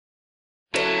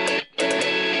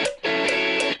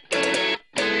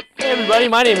everybody.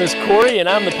 My name is Corey, and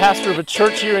I'm the pastor of a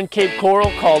church here in Cape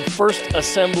Coral called First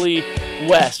Assembly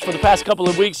West. For the past couple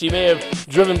of weeks, you may have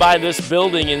driven by this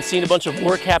building and seen a bunch of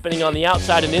work happening on the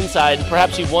outside and inside, and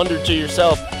perhaps you've wondered to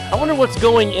yourself, I wonder what's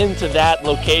going into that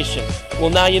location. Well,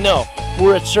 now you know.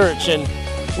 We're a church, and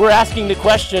we're asking the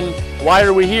question, why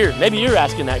are we here? Maybe you're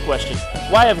asking that question.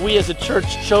 Why have we as a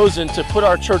church chosen to put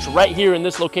our church right here in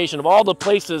this location? Of all the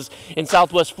places in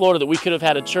Southwest Florida that we could have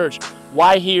had a church,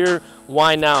 why here?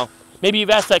 Why now? Maybe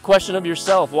you've asked that question of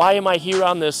yourself. Why am I here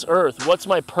on this earth? What's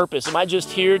my purpose? Am I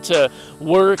just here to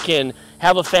work and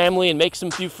have a family and make some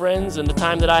few friends in the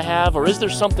time that I have? Or is there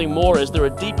something more? Is there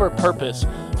a deeper purpose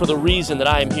for the reason that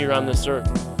I am here on this earth?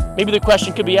 Maybe the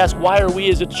question could be asked, why are we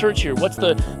as a church here? What's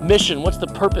the mission? What's the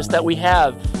purpose that we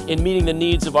have in meeting the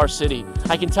needs of our city?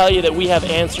 I can tell you that we have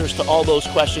answers to all those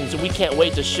questions, and we can't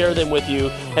wait to share them with you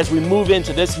as we move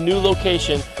into this new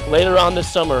location later on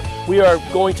this summer. We are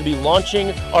going to be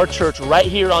launching our church right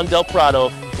here on Del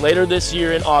Prado later this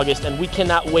year in August, and we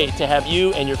cannot wait to have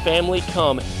you and your family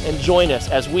come and join us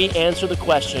as we answer the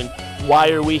question,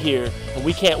 why are we here? And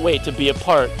we can't wait to be a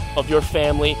part of your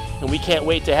family, and we can't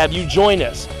wait to have you join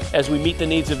us as we meet the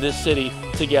needs of this city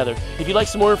together. If you'd like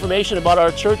some more information about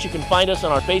our church, you can find us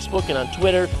on our Facebook and on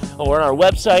Twitter or on our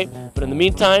website. But in the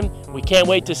meantime, we can't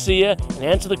wait to see you and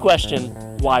answer the question,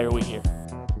 why are we here?